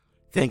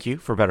Thank you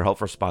for BetterHelp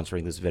for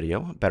sponsoring this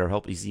video.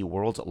 BetterHelp is the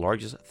world's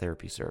largest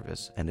therapy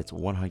service, and it's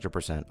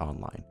 100%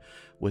 online.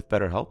 With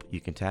BetterHelp, you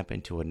can tap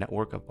into a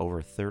network of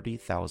over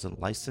 30,000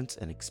 licensed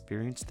and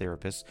experienced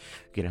therapists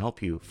who can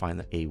help you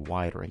find a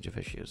wide range of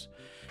issues.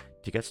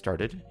 To get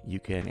started,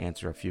 you can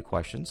answer a few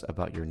questions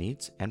about your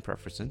needs and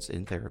preferences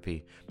in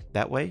therapy.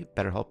 That way,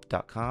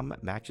 BetterHelp.com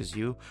matches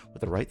you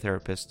with the right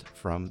therapist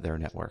from their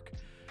network.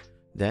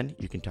 Then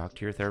you can talk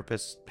to your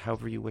therapist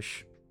however you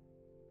wish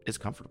is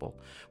comfortable,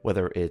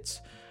 whether it's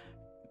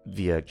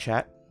via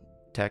chat,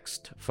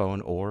 text,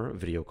 phone, or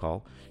video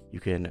call. You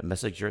can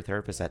message your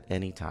therapist at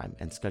any time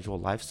and schedule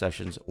live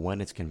sessions when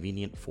it's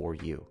convenient for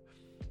you.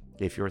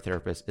 If your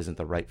therapist isn't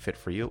the right fit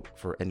for you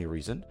for any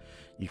reason,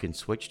 you can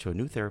switch to a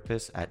new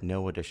therapist at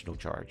no additional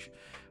charge.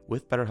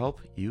 With BetterHelp,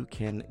 you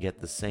can get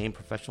the same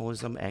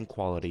professionalism and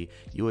quality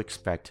you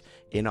expect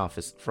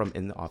in-office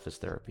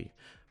therapy,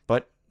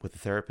 but with a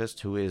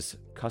therapist who is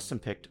custom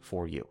picked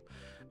for you.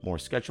 More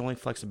scheduling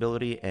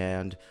flexibility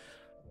and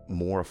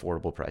more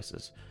affordable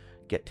prices.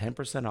 Get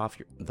 10%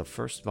 off the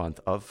first month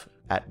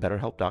at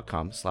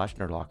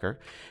betterhelp.com/nerdlocker,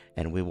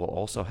 and we will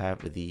also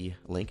have the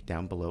link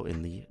down below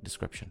in the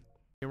description.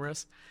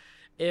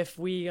 If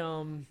we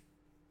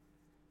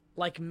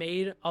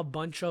made a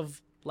bunch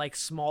of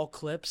small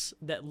clips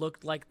that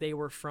looked like they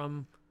were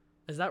from,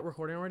 is that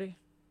recording already?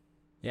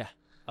 Yeah.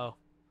 Oh.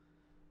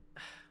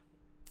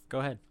 Go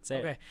ahead. Say it.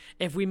 Okay.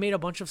 If we made a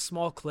bunch of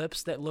small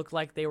clips that looked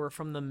like they were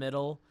from the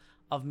middle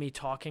of me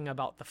talking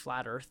about the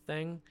flat earth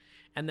thing,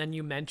 and then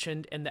you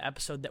mentioned in the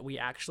episode that we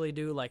actually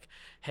do,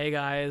 hey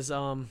guys,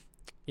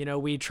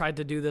 we tried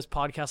to do this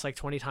podcast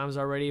 20 times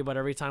already, but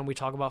every time we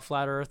talk about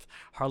flat earth,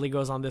 Harley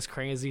goes on this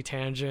crazy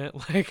tangent,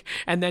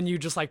 and then you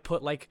just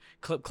put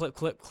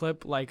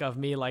clip of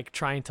me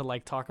trying to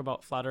talk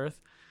about flat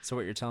earth. So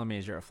what you're telling me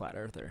is you're a flat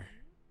earther?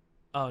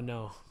 Oh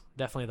no,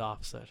 definitely the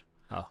opposite.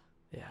 Oh.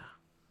 Yeah.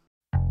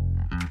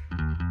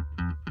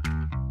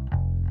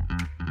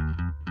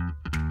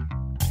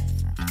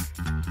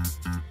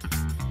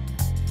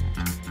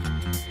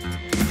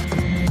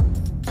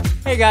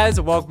 Hey guys,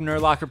 welcome to Nerd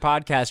Locker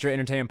Podcast, your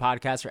entertainment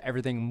podcast for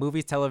everything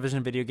movies,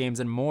 television, video games,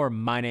 and more.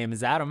 My name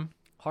is Adam.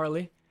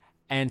 Harley.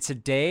 And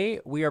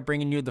today we are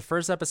bringing you the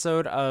first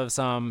episode of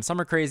some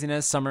summer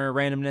craziness, summer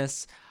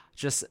randomness,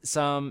 just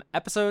some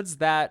episodes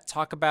that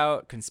talk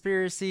about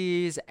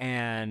conspiracies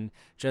and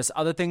just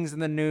other things in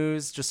the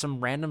news, just some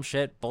random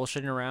shit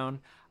bullshitting around.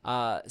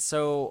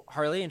 So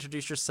Harley,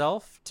 introduce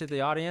yourself to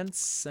the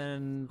audience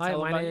and Hi,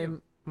 tell them about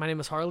you. My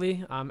name is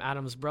Harley. I'm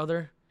Adam's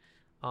brother.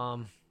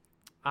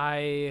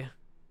 I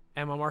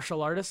am a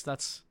martial artist.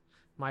 That's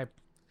my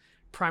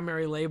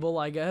primary label,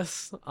 I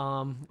guess.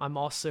 I'm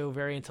also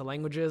very into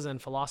languages and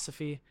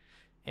philosophy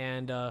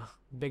and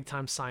big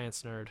time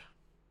science nerd.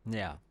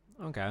 Yeah.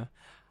 Okay.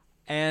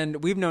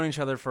 And we've known each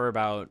other for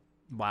about,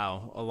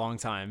 a long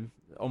time,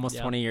 almost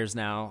 20 years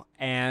now.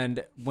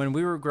 And when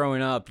we were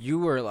growing up, you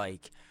were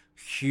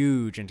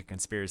huge into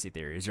conspiracy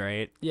theories,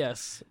 right?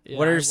 Yes. Yeah,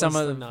 what are some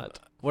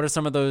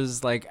of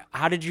those,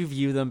 how did you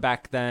view them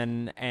back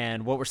then,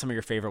 and what were some of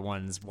your favorite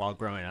ones while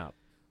growing up?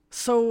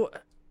 So,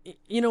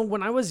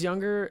 when I was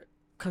younger,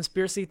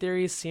 conspiracy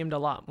theories seemed a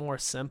lot more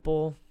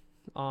simple.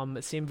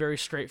 It seemed very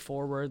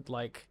straightforward.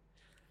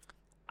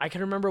 I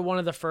can remember one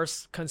of the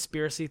first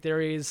conspiracy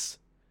theories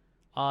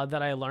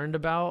that I learned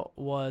about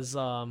was,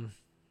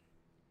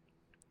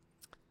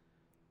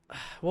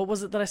 what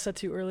was it that I said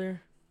to you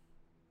earlier?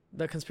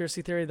 The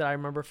conspiracy theory that I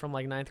remember from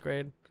ninth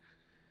grade.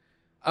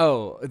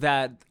 Oh,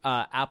 that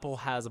Apple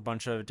has a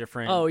bunch of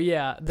different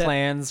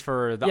plans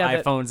for the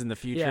iPhones in the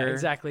future. Yeah,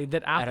 exactly.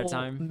 That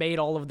Apple made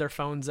all of their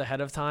phones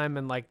ahead of time,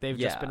 and they've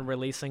just been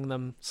releasing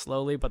them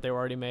slowly, but they were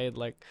already made.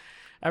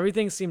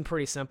 Everything seemed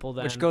pretty simple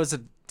then. Which goes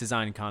to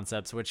design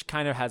concepts, which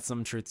kind of had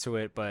some truth to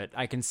it, but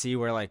I can see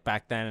where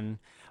back then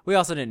we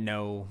also didn't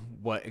know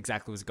what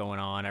exactly was going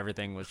on.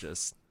 Everything was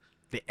just,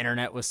 the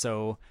internet was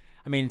so,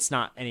 it's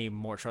not any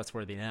more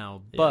trustworthy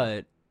now,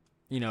 but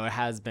it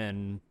has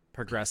been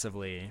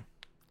progressively.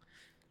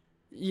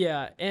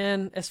 Yeah,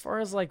 and as far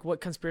as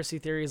what conspiracy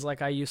theories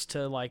I used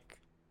to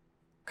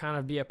kind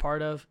of be a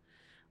part of,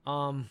 do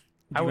you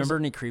remember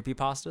any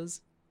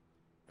creepypastas?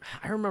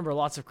 I remember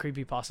lots of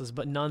creepypastas,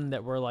 but none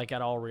that were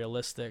at all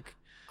realistic.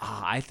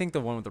 I think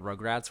the one with the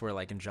Rugrats where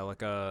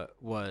Angelica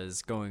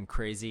was going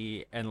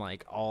crazy and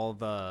all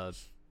the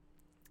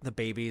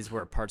babies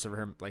were parts of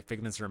her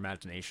figments of her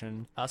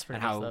imagination. That's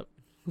pretty messed up.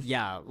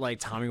 Yeah,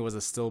 Tommy was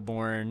a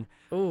stillborn.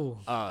 Ooh.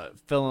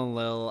 Phil and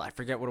Lil, I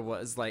forget what it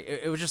was.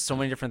 It was just so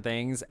many different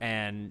things,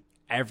 and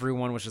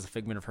everyone was just a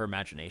figment of her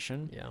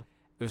imagination. Yeah.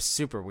 It was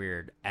super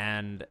weird,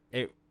 and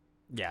it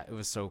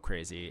was so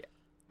crazy.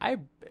 It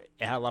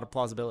had a lot of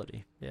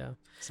plausibility. Yeah.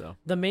 So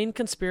the main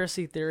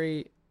conspiracy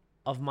theory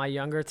of my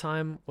younger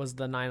time was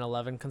the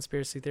 9/11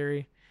 conspiracy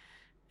theory.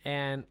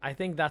 And I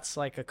think that's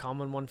a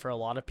common one for a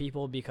lot of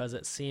people because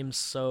it seems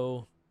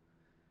so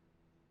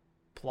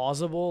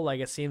plausible.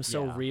 It seems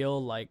so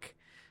real.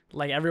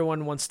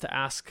 Everyone wants to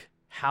ask,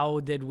 how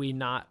did we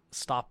not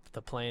stop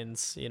the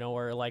planes,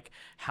 or like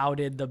how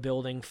did the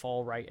building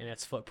fall right in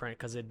its footprint?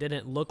 Because it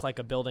didn't look like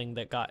a building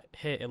that got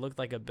hit. It looked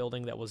like a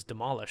building that was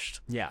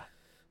demolished. Yeah.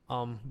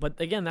 But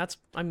again, that's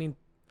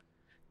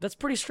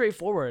pretty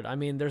straightforward. I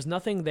mean, there's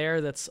nothing there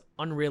that's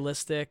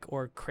unrealistic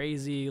or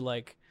crazy.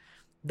 Like,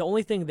 the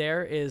only thing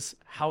there is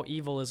how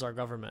evil is our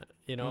government,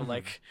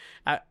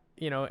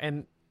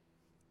 and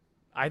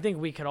I think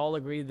we could all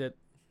agree that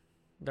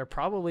they're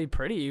probably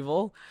pretty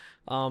evil.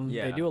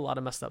 They do a lot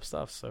of messed up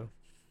stuff. So,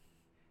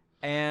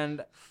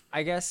 and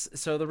I guess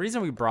so. The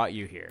reason we brought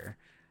you here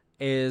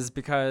is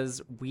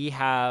because we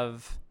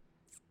have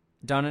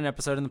done an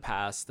episode in the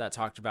past that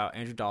talked about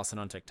Andrew Dawson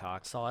on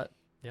TikTok. Saw it.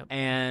 Yep.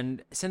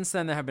 And since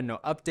then, there have been no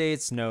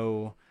updates,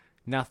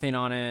 nothing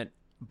on it.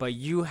 But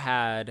you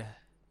had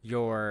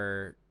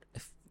your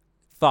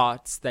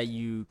thoughts that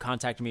you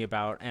contacted me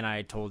about, and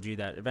I told you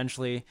that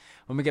eventually,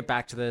 when we get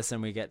back to this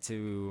and we get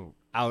to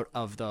out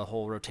of the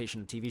whole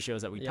rotation of TV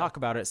shows that we talk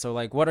about it. So,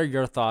 like, what are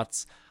your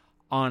thoughts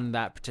on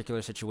that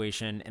particular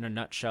situation in a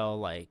nutshell?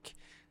 Like,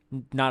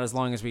 not as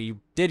long as we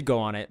did go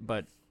on it,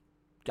 but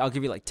I'll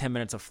give you like 10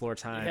 minutes of floor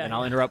time, and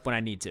I'll interrupt when I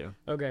need to.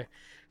 Okay.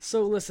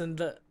 So listen,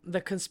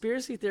 the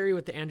conspiracy theory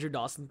with the Andrew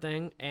Dawson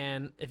thing,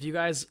 and if you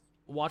guys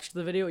watched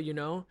the video,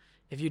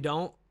 if you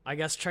don't, I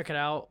guess check it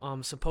out.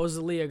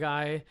 Supposedly a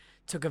guy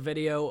took a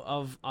video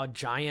of a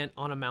giant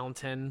on a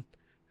mountain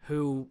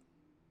who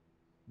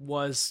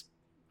was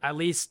at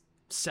least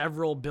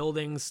several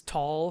buildings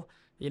tall,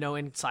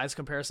 in size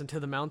comparison to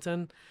the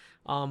mountain,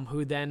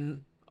 who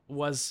then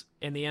was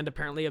in the end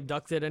apparently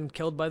abducted and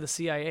killed by the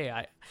CIA.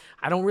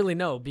 I don't really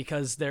know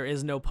because there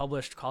is no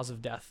published cause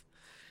of death.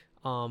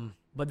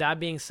 But that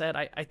being said,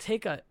 I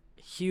take a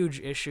huge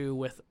issue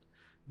with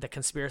the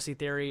conspiracy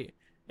theory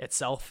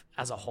itself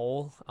as a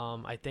whole.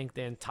 I think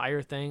the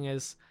entire thing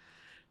is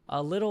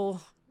a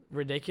little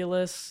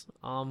ridiculous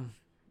from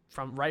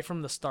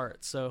the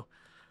start. So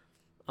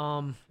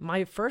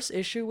my first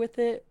issue with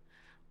it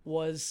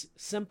was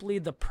simply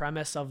the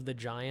premise of the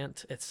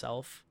giant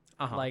itself.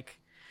 Like,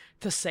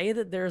 to say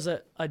that there's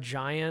a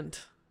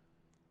giant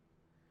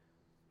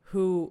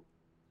who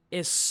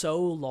is so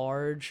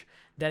large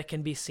that it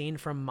can be seen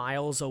from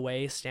miles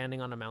away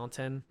standing on a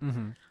mountain.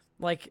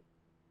 Like,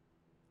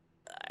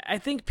 I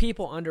think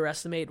people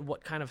underestimate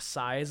what kind of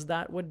size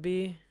that would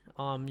be.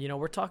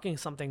 We're talking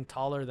something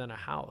taller than a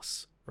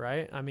house,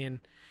 right? I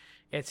mean,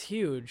 it's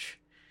huge.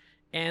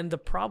 And the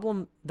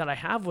problem that I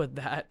have with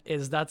that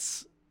is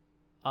that's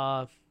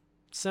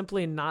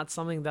simply not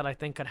something that I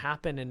think could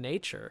happen in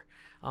nature.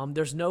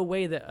 There's no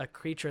way that a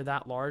creature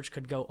that large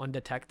could go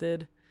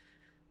undetected.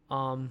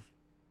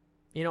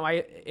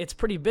 It's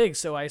pretty big,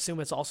 so I assume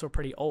it's also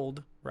pretty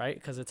old, right?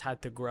 Because it's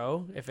had to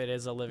grow if it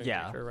is a living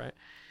creature, right?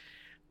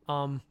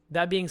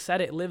 That being said,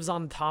 it lives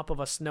on top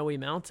of a snowy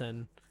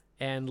mountain,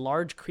 and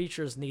large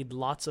creatures need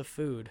lots of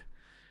food.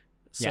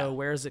 So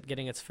where is it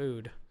getting its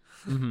food?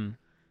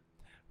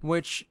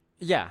 Which,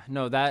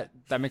 that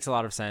makes a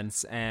lot of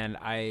sense, and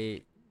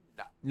I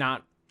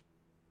not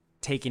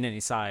taking any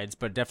sides,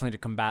 but definitely to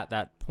combat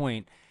that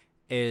point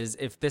is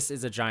if this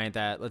is a giant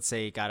that, let's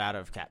say, got out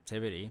of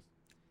captivity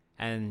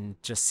and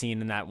just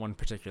seen in that one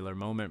particular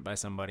moment by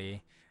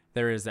somebody,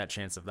 there is that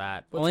chance of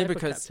that. What Only type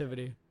because of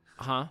captivity?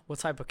 Huh? What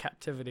type of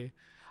captivity?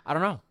 I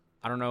don't know.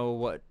 I don't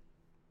know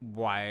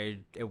why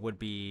it would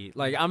be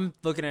like. I'm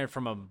looking at it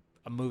from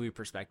a movie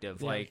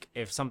perspective. Like,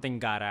 if something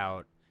got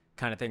out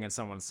kind of thing and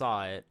someone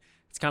saw it,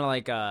 it's kind of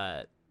like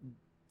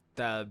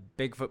the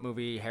Bigfoot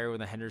movie, Harry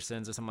with the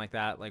Hendersons or something like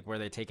that, like where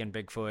they take in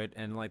Bigfoot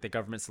and like the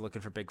government's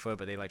looking for Bigfoot,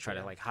 but they like try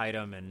to like hide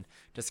him and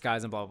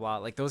disguise him, blah, blah,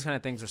 blah. Like those kind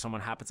of things where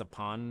someone happens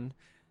upon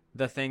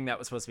the thing that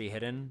was supposed to be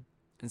hidden.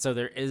 And so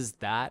there is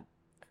that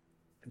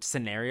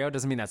scenario.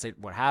 Doesn't mean that's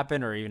what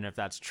happened or even if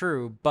that's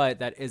true, but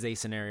that is a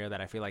scenario that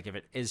I feel like if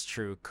it is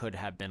true could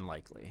have been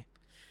likely.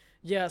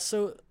 Yeah.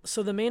 So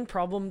the main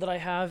problem that I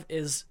have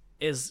is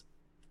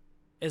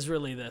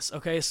really this.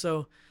 Okay.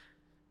 So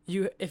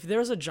if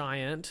there's a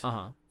giant,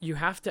 you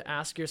have to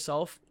ask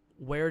yourself,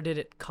 where did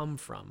it come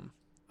from?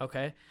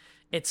 Okay.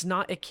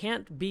 It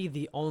can't be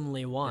the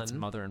only one. It's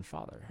mother and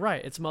father.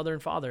 Right. It's mother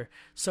and father.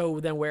 So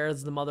then where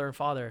is the mother and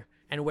father?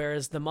 And where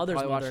is the mother's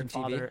Probably mother and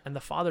watching TV. father and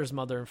the father's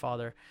mother and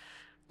father?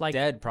 Like,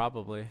 dead,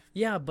 probably.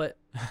 Yeah, but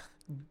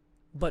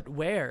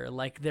where?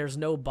 Like, there's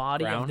no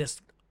body of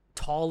this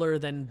taller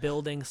than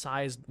building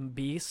sized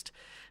beast.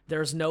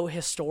 There's no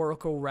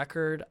historical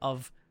record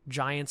of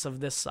giants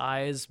of this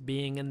size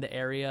being in the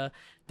area.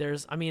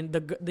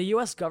 The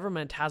U.S.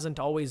 government hasn't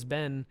always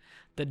been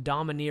the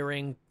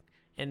domineering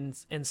and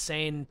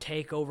insane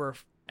takeover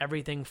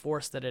everything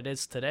force that it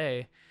is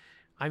today.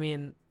 I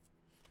mean,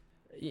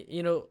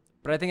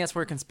 But I think that's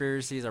where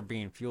conspiracies are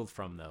being fueled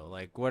from, though.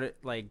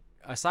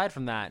 Aside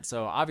from that,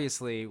 so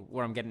obviously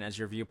what I'm getting as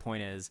your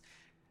viewpoint is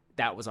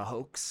that was a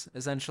hoax,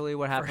 essentially,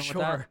 what happened with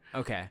that?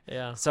 Okay.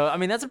 Yeah. So, I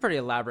mean, that's a pretty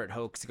elaborate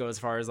hoax to go as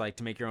far as, like,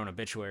 to make your own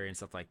obituary and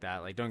stuff like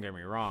that. Like, don't get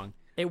me wrong.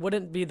 It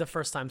wouldn't be the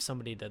first time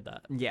somebody did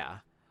that. Yeah.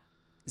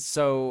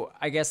 So,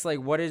 I guess, like,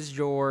 what is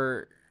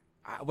your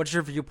what's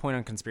your viewpoint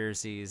on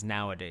conspiracies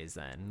nowadays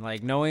then?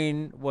 Like,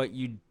 knowing what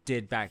you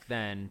did back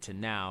then to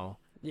now,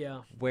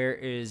 Yeah. where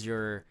is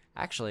your...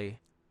 Actually,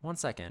 1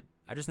 second.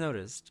 I just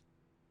noticed.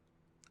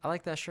 I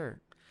like that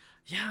shirt.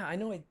 Yeah, I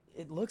know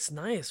it looks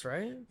nice,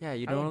 right? Yeah,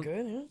 you I look don't...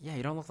 good, yeah. Yeah,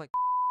 you don't look like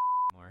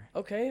anymore.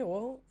 Okay,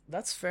 well,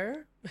 that's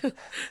fair.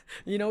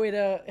 You know,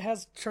 it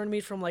has turned me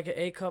from like an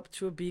A cup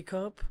to a B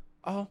cup.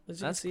 Oh, As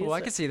you can that's see, cool. I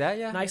it's can see that,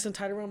 yeah. Nice and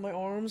tight around my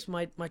arms,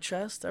 my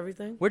chest,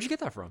 everything. Where'd you get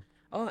that from?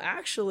 Oh,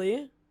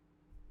 actually,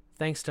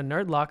 thanks to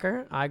Nerd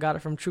Locker, I got it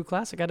from True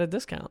Classic at a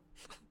discount.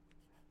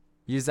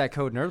 Use that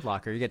code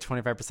NerdLocker. You get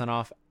 25%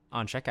 off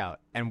on checkout.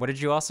 And what did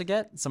you also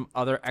get? Some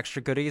other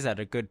extra goodies at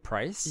a good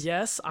price?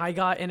 Yes, I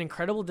got an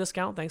incredible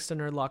discount thanks to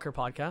Nerd Locker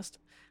Podcast.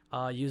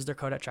 Use their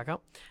code at checkout.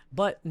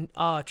 But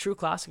True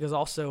Classic is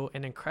also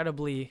an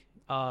incredibly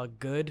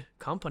good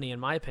company, in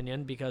my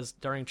opinion, because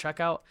during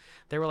checkout,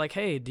 they were like,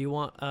 hey, do you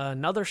want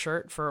another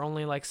shirt for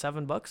only like $7?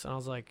 And I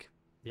was like,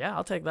 yeah,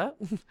 I'll take that.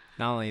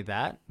 Not only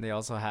that, they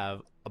also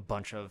have a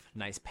bunch of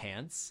nice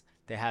pants.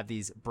 They have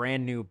these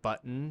brand new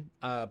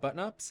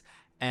button-ups,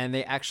 and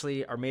they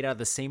actually are made out of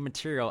the same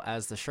material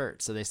as the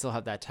shirt. So they still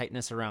have that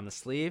tightness around the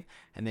sleeve,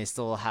 and they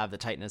still have the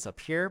tightness up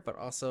here, but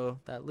also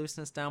that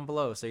looseness down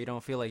below, so you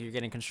don't feel like you're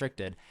getting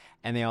constricted.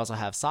 And they also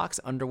have socks,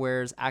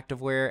 underwears,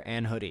 activewear,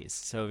 and hoodies.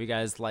 So if you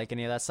guys like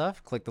any of that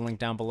stuff, click the link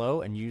down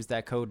below and use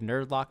that code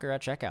NERDLOCKER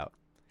at checkout.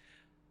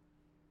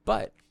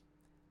 But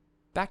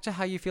back to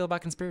how you feel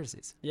about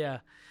conspiracies. Yeah.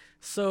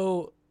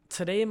 So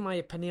today, my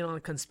opinion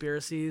on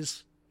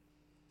conspiracies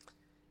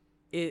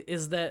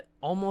is that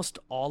almost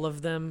all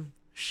of them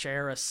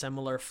share a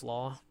similar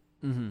flaw.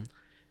 Mm-hmm.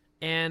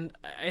 And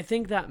I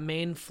think that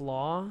main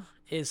flaw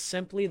is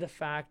simply the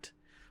fact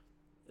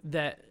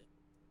that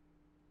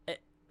I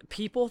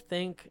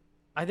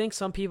think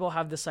some people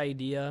have this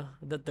idea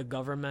that the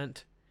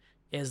government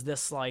is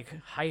this like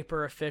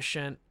hyper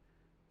efficient,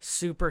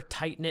 super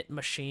tight knit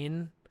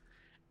machine,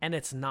 and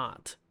it's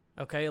not.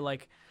 Okay,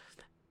 like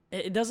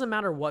it doesn't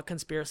matter what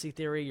conspiracy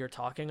theory you're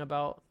talking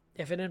about.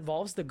 If it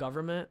involves the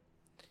government,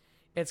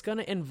 it's going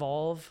to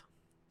involve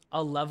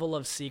a level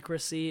of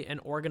secrecy and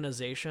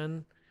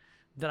organization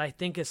that I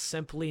think is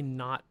simply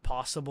not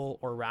possible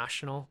or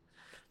rational.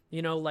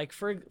 You know, like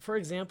for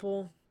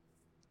example,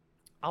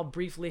 I'll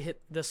briefly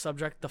hit this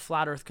subject, the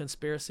flat earth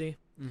conspiracy.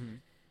 Mm-hmm.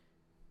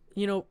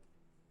 You know,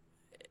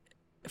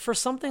 for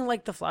something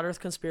like the flat earth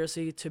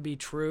conspiracy to be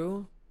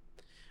true,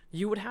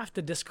 you would have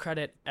to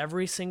discredit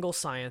every single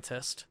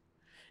scientist,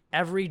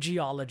 every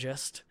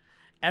geologist,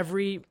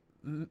 every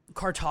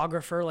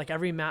cartographer, like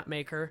every map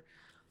maker.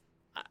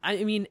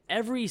 I mean,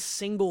 every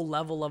single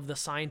level of the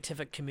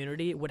scientific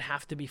community would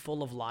have to be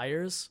full of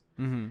liars.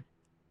 Mm-hmm.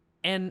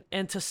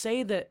 And to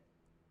say that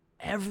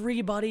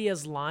everybody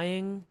is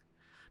lying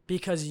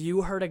because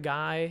you heard a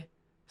guy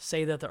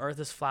say that the earth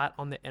is flat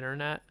on the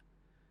internet,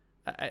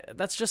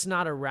 that's just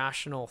not a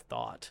rational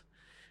thought.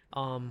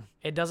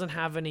 It doesn't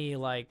have any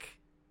like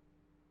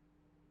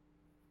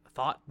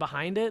thought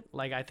behind it.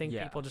 Like, I think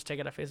people just take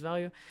it at face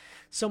value.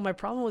 So my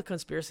problem with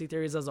conspiracy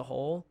theories as a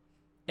whole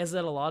is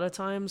that a lot of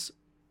times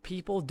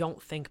people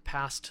don't think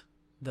past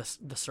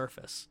the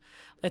surface.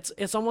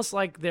 It's almost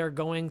like they're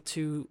going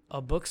to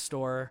a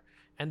bookstore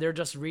and they're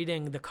just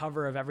reading the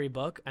cover of every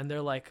book and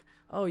they're like,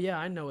 oh yeah,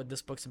 I know what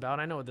this book's about.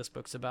 I know what this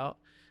book's about.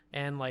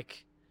 And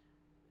like,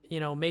 you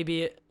know,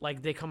 maybe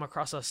like they come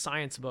across a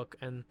science book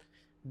and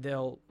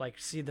they'll like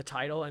see the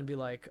title and be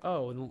like,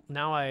 oh,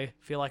 now I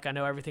feel like I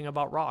know everything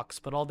about rocks,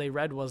 but all they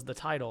read was the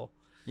title.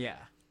 Yeah.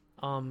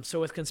 So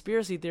with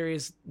conspiracy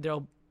theories,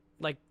 they'll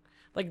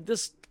like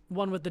this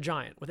one with the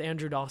giant, with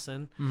Andrew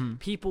Dawson,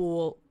 people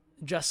will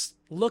just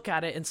look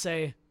at it and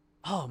say,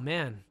 oh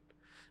man,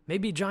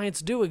 maybe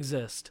giants do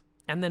exist,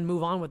 and then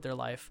move on with their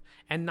life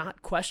and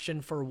not question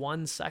for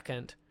 1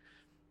 second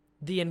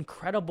the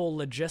incredible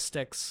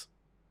logistics,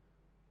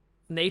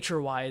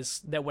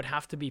 nature-wise, that would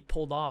have to be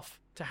pulled off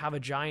to have a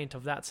giant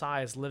of that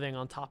size living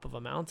on top of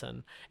a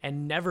mountain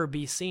and never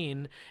be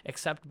seen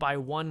except by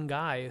one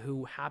guy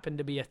who happened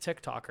to be a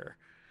TikToker.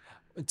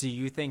 Do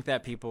you think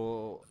that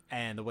people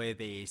and the way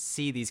they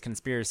see these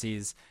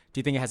conspiracies, do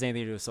you think it has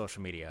anything to do with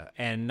social media?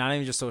 And not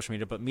even just social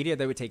media, but media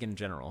they would take in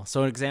general.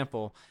 So an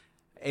example,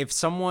 if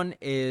someone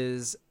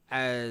is,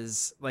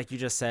 as like you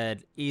just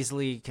said,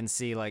 easily can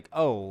see like,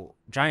 oh,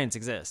 giants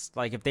exist.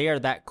 Like if they are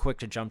that quick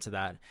to jump to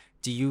that,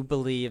 do you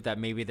believe that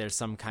maybe there's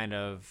some kind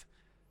of,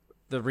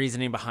 the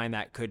reasoning behind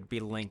that could be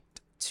linked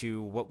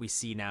to what we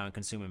see now in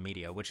consumer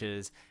media, which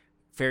is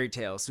fairy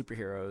tales,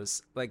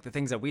 superheroes, like the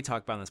things that we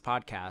talk about in this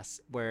podcast,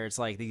 where it's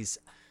like these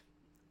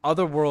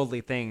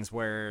otherworldly things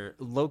where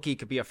Loki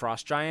could be a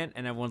frost giant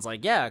and everyone's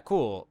like, yeah,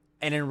 cool.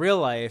 And in real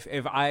life,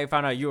 if I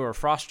found out you were a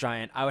frost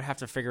giant, I would have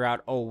to figure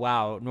out, oh,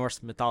 wow,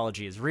 Norse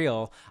mythology is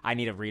real. I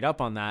need to read up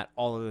on that.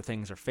 All of the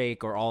things are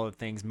fake, or all of the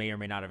things may or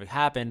may not have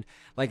happened.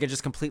 Like, it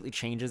just completely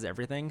changes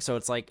everything. So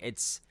it's like,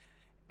 it's,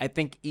 I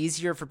think,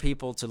 easier for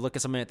people to look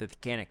at something that they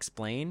can't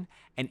explain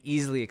and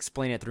easily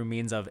explain it through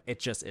means of it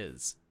just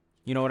is.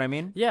 You know what I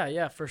mean?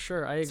 Yeah, for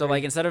sure. I agree. So,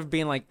 like, instead of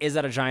being like, is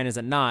that a giant, is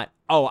it not?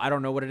 Oh, I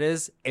don't know what it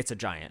is. It's a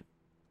giant.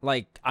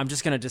 like I'm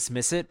just gonna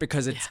dismiss it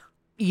because it's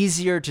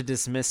easier to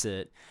dismiss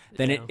it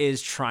than it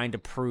is trying to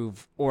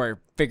prove or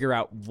figure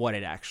out what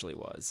it actually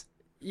was.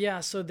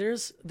 Yeah, so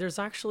there's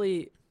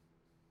actually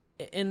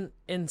in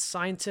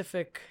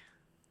scientific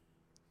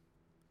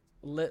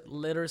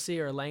literacy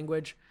or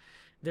language,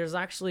 there's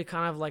actually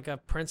kind of like a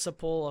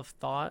principle of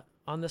thought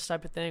on this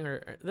type of thing,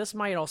 or this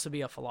might also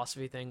be a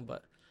philosophy thing,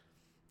 but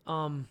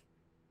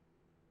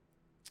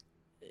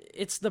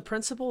it's the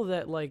principle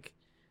that like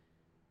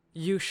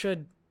you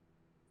should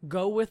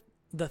go with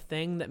the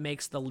thing that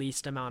makes the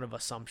least amount of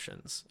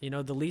assumptions,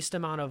 the least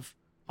amount of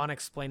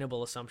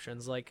unexplainable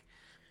assumptions. Like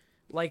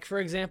for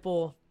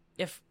example,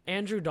 if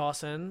Andrew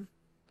Dawson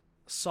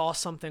saw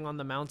something on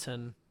the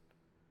mountain,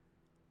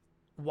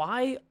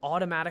 why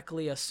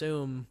automatically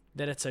assume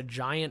that it's a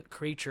giant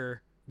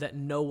creature that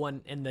no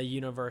one in the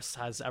universe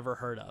has ever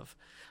heard of?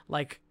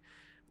 Like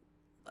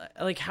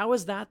how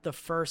is that the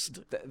first?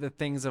 The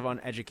things of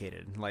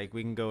uneducated. Like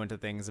we can go into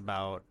things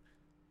about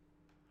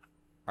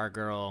our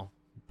girl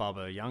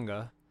Baba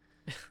Yanga,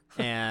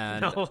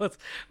 and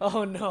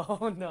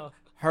no,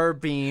 her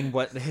being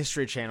what the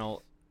History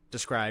Channel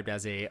described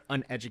as a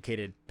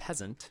uneducated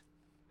peasant.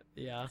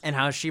 Yeah. And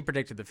how she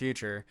predicted the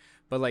future,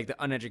 but like the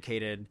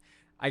uneducated,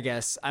 I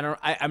guess,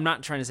 I'm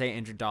not trying to say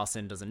Andrew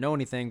Dawson doesn't know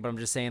anything, but I'm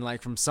just saying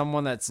like from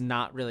someone that's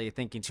not really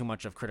thinking too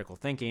much of critical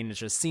thinking, it's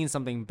just seen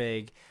something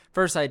big.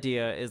 First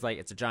idea is like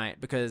it's a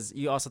giant, because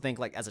you also think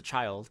like as a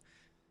child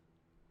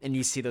and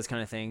you see those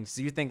kind of things,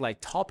 you think like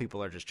tall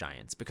people are just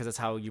giants because that's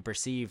how you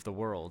perceive the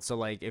world. So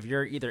like if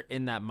you're either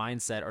in that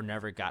mindset or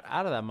never got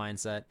out of that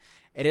mindset,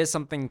 it is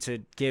something to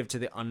give to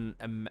the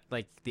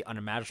the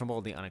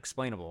unimaginable, the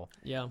unexplainable.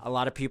 Yeah. A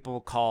lot of people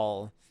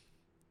call,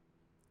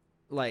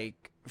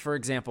 like, for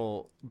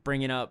example,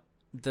 bringing up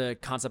the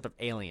concept of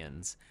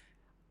aliens.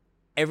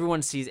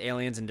 Everyone sees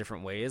aliens in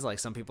different ways. Like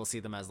some people see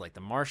them as like the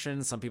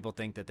Martians. Some people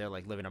think that they're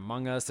like living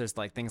among us. There's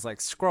like things like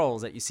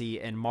Skrulls that you see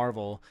in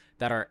Marvel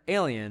that are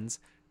aliens,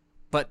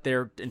 but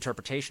their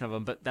interpretation of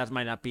them. But that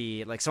might not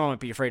be like, someone might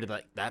be afraid of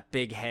like that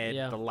big head,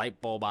 the light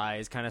bulb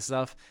eyes kind of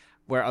stuff,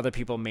 where other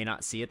people may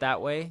not see it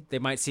that way. They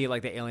might see it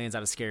like the aliens out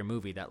of a scary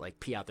movie that like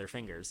pee out their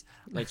fingers.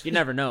 Like you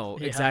never know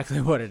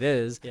exactly what it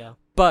is. Yeah.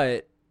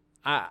 But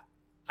I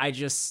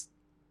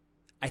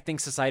think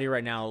society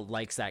right now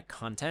likes that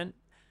content,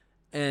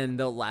 and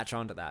they'll latch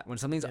onto that. When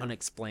something's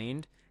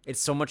unexplained, it's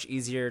so much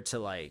easier to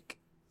like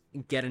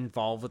get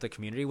involved with the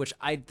community, which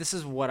I'm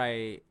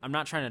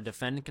not trying to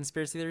defend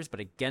conspiracy theories, but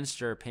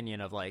against your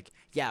opinion of like,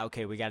 yeah,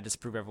 okay, we got to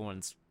disprove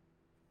everyone's,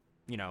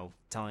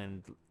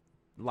 telling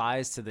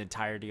lies to the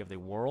entirety of the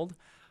world.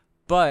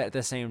 But at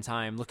the same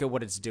time, look at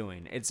what it's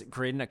doing. It's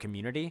creating a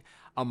community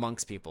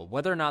amongst people.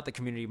 Whether or not the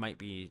community might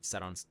be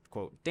set on,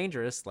 quote,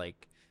 dangerous,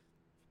 like,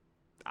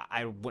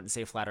 I wouldn't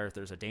say flat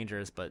earthers are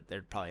dangerous, but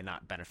they're probably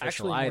not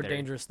beneficial either. More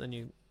dangerous than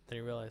you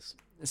realize.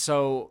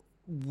 So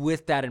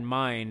with that in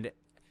mind,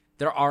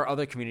 there are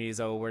other communities,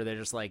 though, where they're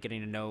just like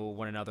getting to know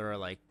one another, or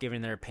like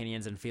giving their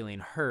opinions and feeling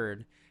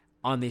heard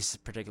on these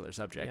particular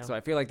subjects. Yeah. So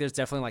I feel like there's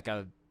definitely like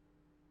a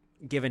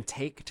give and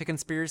take to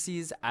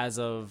conspiracies as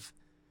of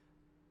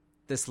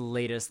this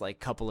latest like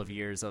couple of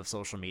years of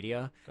social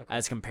media,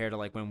 as compared to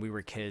like when we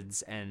were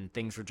kids and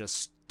things were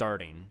just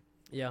starting.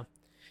 Yeah.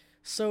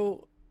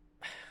 So,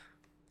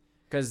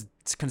 because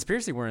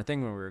conspiracy weren't a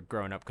thing when we were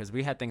growing up, because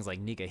we had things like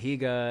Nika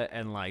Higa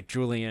and like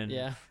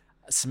Julian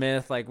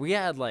Smith. Like we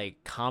had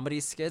like comedy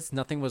skits.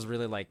 Nothing was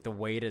really like the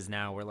way it is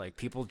now, where like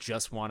people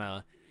just want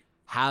to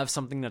have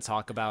something to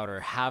talk about, or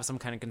have some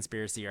kind of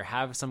conspiracy, or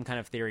have some kind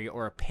of theory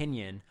or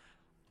opinion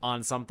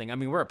on something. I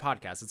mean, we're a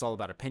podcast. It's all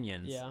about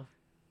opinions. Yeah.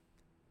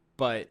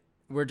 But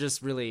we're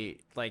just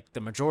really like, the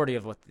majority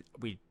of what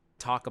we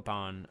talk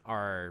upon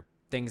are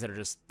things that are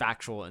just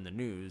factual in the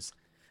news.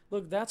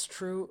 Look, that's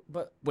true,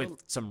 but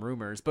with some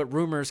rumors. But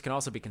rumors can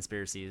also be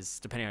conspiracies,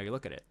 depending on how you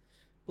look at it.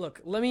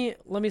 Look, let me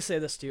say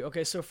this to you.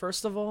 Okay, so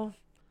first of all,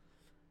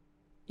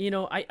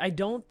 I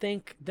don't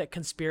think that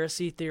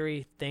conspiracy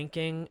theory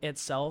thinking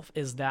itself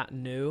is that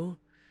new,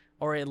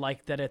 or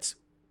that it's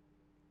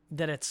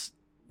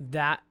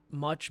that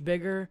much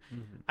bigger.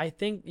 Mm-hmm. I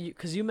think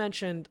because you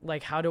mentioned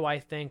like, how do I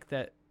think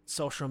that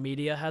social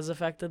media has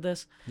affected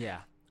this?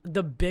 Yeah.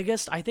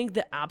 I think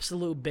the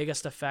absolute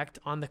biggest effect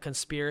on the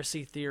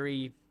conspiracy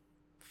theory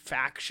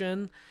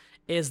faction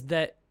is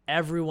that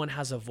everyone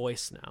has a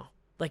voice now.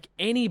 Like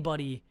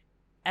anybody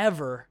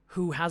ever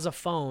who has a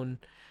phone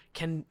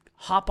can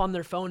hop on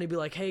their phone and be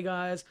like, hey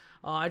guys,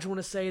 I just want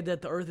to say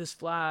that the earth is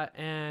flat,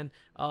 and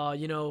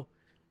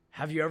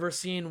have you ever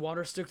seen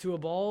water stick to a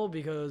ball?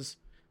 Because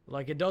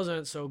like it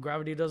doesn't, so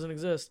gravity doesn't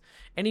exist.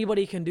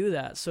 Anybody can do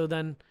that. So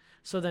then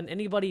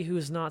anybody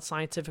who's not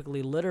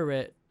scientifically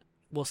literate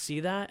will see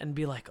that and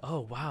be like,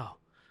 oh wow,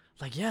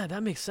 like yeah,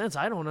 that makes sense.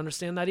 I don't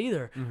understand that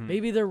either. Mm-hmm.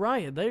 Maybe they're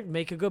right. They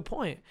make a good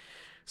point.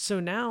 So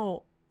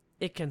now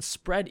it can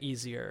spread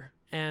easier,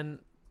 and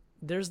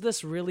there's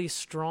this really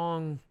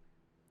strong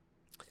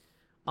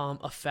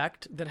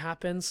effect that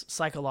happens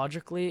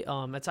psychologically.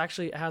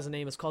 It has a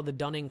name. It's called the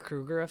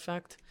Dunning-Kruger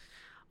effect.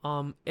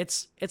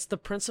 It's the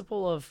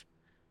principle of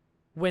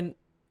when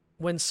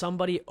when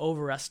somebody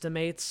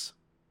overestimates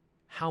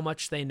how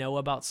much they know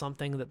about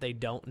something that they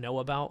don't know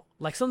about,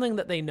 like something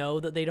that they know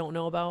that they don't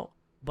know about,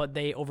 but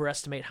they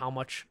overestimate how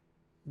much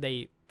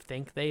they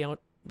think they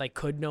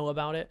could know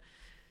about it.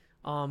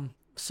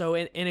 So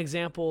an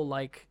example,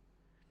 like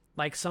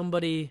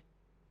somebody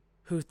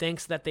who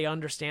thinks that they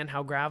understand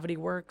how gravity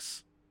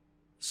works,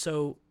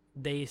 so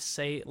they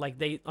say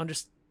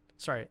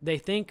they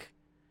think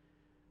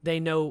they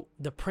know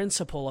the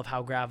principle of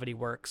how gravity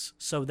works,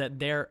 so that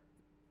they're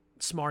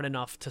smart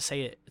enough to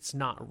say it's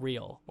not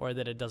real or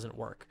that it doesn't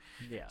work.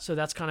 Yeah. So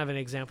that's kind of an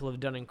example of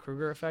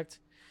Dunning-Kruger effect.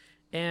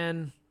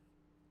 And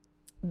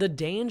the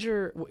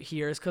danger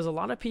here is because a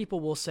lot of people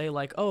will say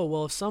like, oh,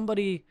 well, if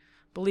somebody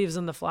believes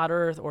in the flat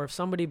earth or if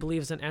somebody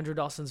believes in Andrew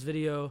Dawson's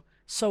video,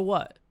 so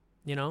what?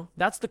 You know,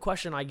 that's the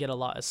question I get a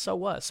lot is, so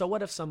what? So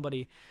what if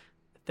somebody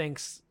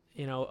thinks,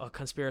 you know, a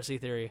conspiracy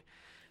theory?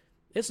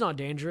 It's not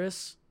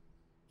dangerous.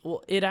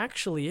 Well, it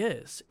actually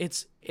is.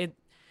 It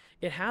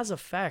has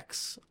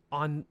effects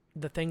on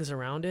the things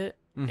around it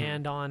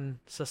and on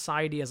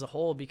society as a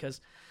whole, because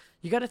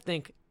you got to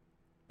think,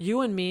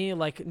 you and me,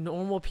 like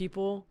normal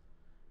people.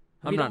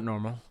 I'm not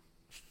normal.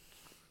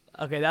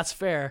 Okay, that's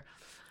fair.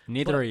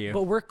 Neither are you.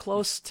 But we're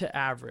close to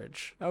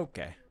average.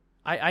 Okay.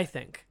 I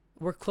think.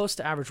 We're close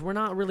to average. We're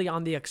not really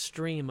on the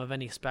extreme of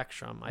any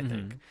spectrum, I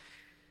think.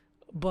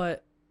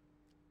 But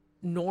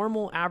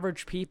normal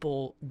average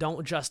people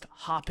don't just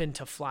hop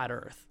into flat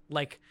earth.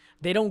 Like,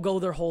 they don't go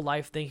their whole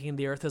life thinking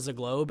the earth is a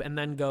globe and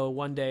then go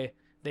one day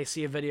they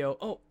see a video,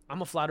 oh,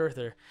 I'm a flat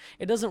earther.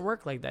 It doesn't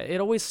work like that. It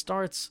always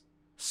starts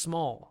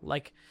small.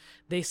 Like,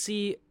 they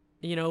see,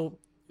 you know,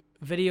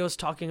 videos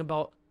talking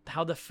about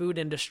how the food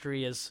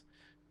industry is,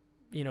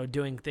 you know,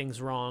 doing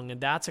things wrong, and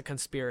that's a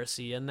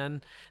conspiracy. And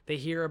then they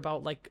hear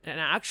about like an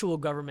actual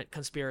government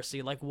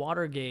conspiracy like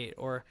Watergate,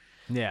 or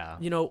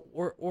you know,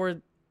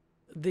 or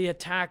the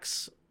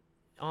attacks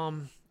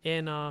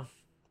in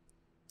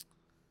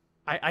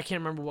I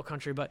can't remember what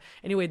country, but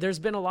anyway, there's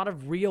been a lot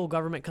of real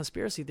government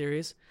conspiracy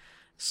theories.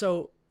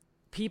 So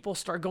people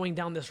start going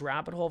down this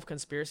rabbit hole of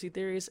conspiracy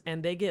theories,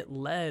 and they get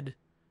led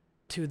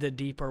to the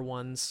deeper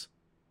ones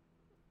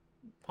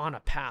on a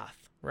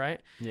path,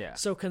 right? Yeah.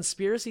 So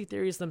conspiracy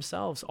theories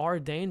themselves are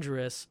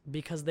dangerous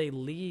because they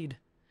lead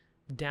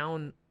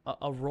down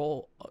a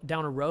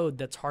road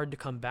that's hard to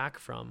come back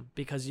from,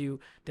 because you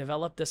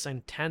develop this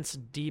intense,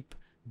 deep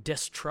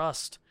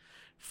distrust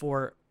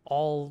for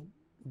all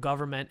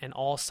government and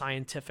all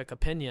scientific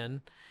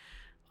opinion.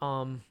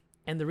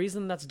 And the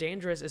reason that's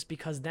dangerous is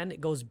because then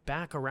it goes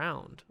back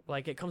around.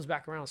 Like, it comes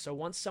back around. So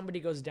once somebody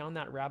goes down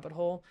that rabbit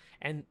hole,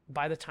 and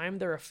by the time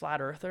they're a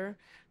flat earther,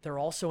 they're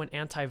also an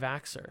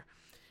anti-vaxxer.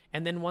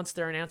 And then once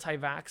they're an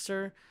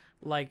anti-vaxxer,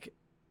 like,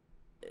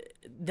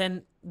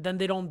 then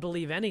they don't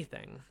believe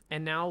anything.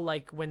 And now,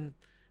 like, when,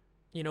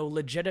 you know,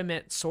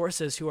 legitimate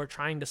sources who are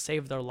trying to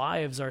save their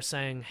lives are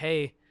saying,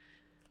 hey,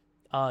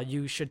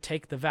 you should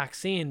take the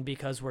vaccine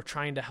because we're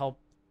trying to help,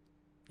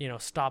 you know,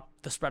 stop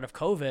the spread of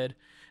COVID,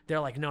 they're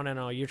like,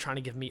 no, you're trying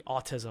to give me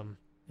autism.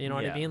 You know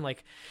what I mean?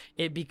 Like,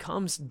 it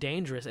becomes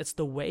dangerous. It's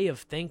the way of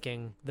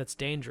thinking that's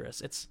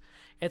dangerous.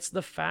 It's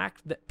the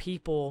fact that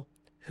people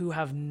who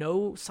have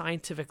no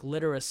scientific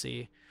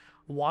literacy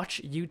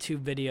watch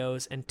YouTube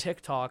videos and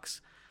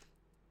TikToks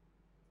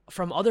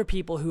from other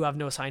people who have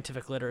no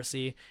scientific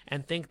literacy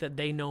and think that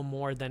they know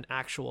more than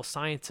actual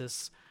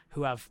scientists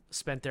who have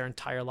spent their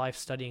entire life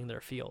studying their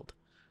field.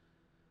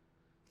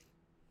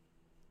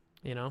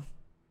 You know?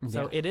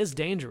 So it is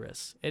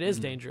dangerous. It is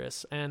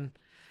dangerous. And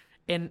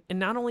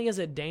not only is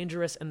it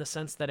dangerous in the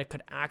sense that it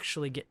could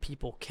actually get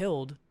people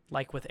killed,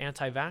 like with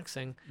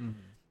anti-vaxxing,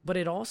 but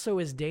it also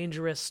is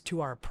dangerous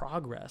to our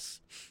progress.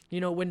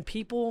 You know, when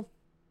people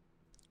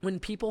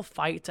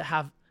fight to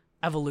have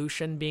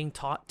evolution being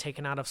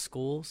taken out of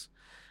schools,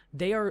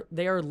 they are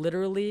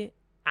literally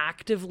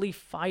actively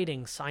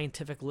fighting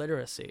scientific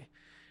literacy.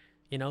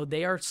 You know,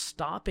 they are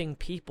stopping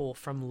people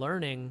from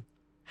learning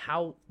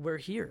how we're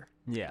here.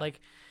 Yeah. Like,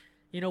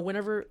 you know,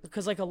 whenever,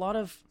 because like a lot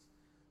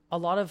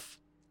of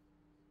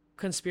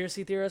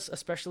conspiracy theorists,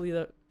 especially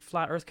the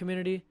flat earth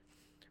community,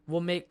 will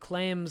make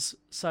claims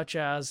such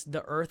as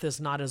the earth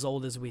is not as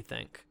old as we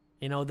think.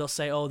 You know, they'll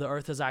say, oh, the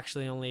earth is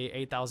actually only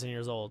 8,000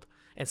 years old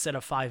instead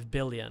of 5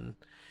 billion,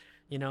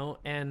 you know,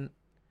 and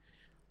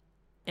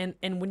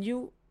when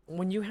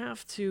you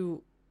have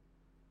to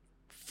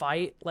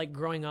fight, like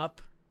growing up,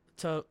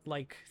 to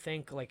like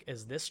think like,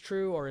 is this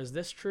true or is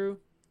this true?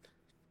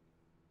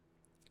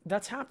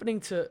 That's happening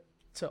to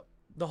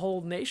the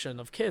whole nation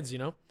of kids, you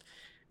know?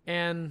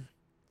 And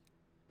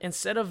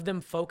instead of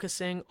them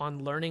focusing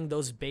on learning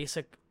those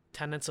basic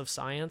tenets of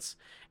science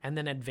and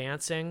then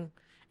advancing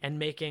and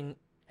making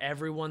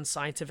everyone's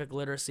scientific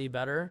literacy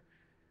better,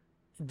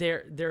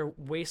 they're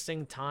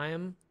wasting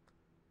time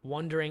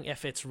wondering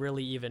if it's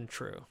really even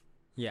true.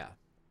 Yeah.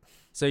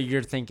 So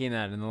you're thinking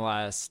that in the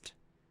last,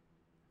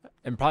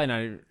 and probably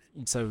not,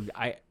 so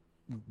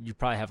you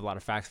probably have a lot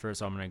of facts for it,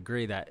 so I'm going to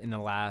agree that in the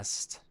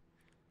last,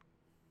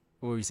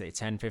 what would you say,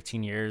 10,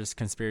 15 years,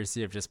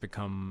 conspiracy have just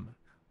become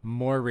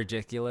more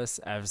ridiculous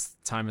as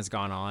time has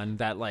gone on,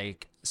 that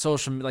like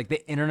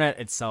the internet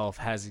itself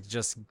has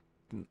just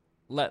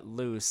let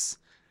loose,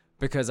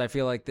 because I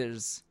feel like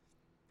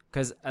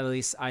because at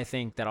least I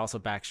think that also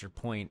backs your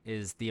point,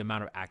 is the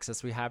amount of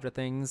access we have to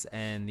things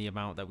and the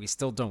amount that we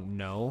still don't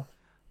know,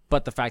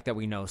 but the fact that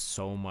we know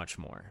so much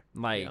more.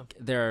 Like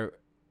there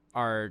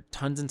are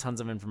tons and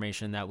tons of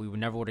information that we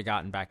never would have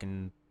gotten back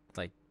in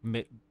like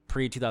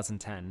pre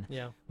 2010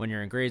 when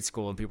you're in grade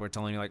school and people are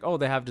telling you like, oh,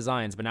 they have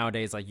designs, but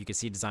nowadays like you can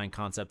see design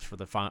concepts for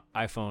the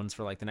iPhones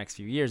for like the next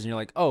few years and you're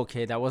like, oh,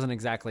 okay, that wasn't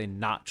exactly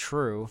not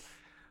true,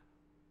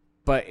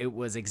 but it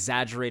was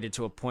exaggerated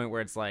to a point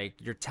where it's like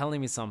you're telling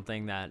me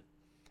something that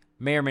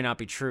may or may not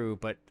be true,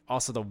 but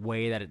also the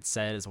way that it's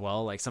said as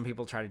well. Like some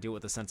people try to do it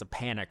with a sense of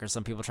panic, or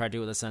some people try to do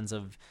it with a sense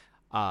of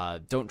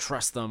don't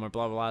trust them, or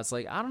blah blah blah. It's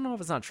like, I don't know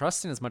if it's not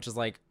trusting as much as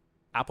like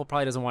Apple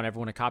probably doesn't want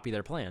everyone to copy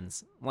their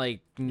plans.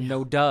 Like,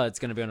 no duh, it's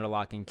going to be under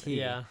lock and key.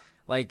 Yeah.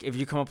 Like, if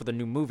you come up with a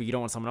new movie, you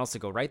don't want someone else to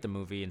go write the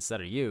movie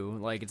instead of you.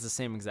 Like, it's the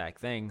same exact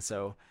thing.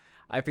 So,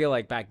 I feel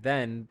like back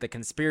then, the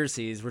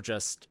conspiracies were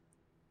just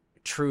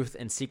truth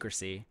and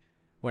secrecy,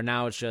 where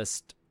now it's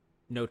just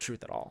no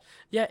truth at all.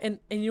 Yeah, and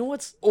you know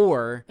what's...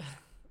 Or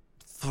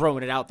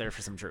throwing it out there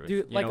for some truth.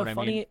 Dude, you like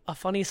know a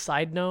funny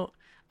side note,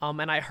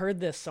 and I heard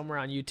this somewhere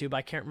on YouTube,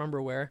 I can't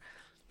remember where,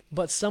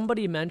 but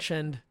somebody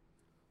mentioned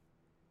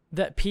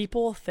that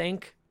people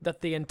think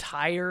that the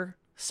entire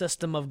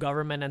system of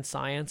government and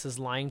science is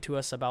lying to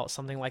us about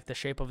something like the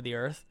shape of the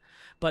earth,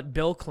 but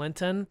Bill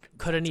Clinton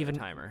couldn't even...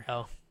 Timer.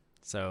 Oh.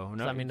 So,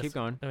 no, keep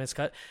going. I mean, it's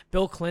cut.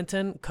 Bill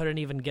Clinton couldn't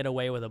even get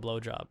away with a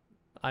blowjob.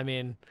 I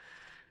mean,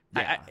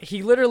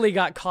 he literally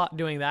got caught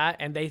doing that,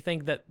 and they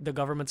think that the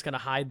government's going to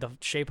hide the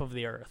shape of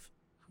the earth,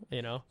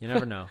 you know? You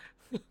never know.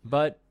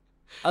 But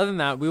other than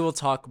that, we will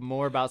talk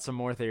more about some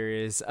more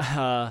theories.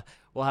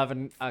 We'll have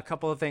a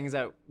couple of things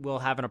that we'll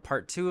have in a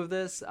part 2 of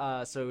this.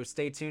 So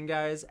stay tuned,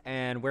 guys.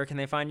 And where can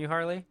they find you,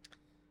 Harley?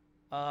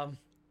 I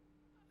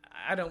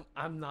don't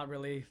have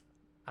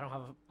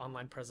an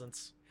online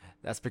presence.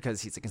 That's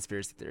because he's a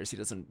conspiracy theorist. He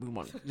doesn't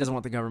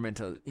want the government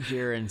to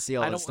hear and see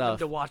all that stuff. I don't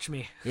want him to watch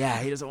me. Yeah,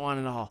 he doesn't want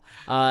it all.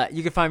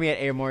 You can find me at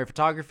Amori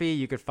Photography.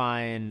 You could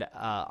find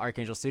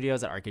Archangel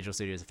Studios at Archangel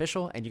Studios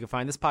Official. And you can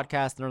find this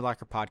podcast, Nerd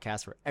Locker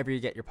Podcast, wherever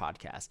you get your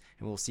podcasts.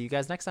 And we'll see you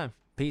guys next time.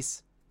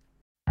 Peace.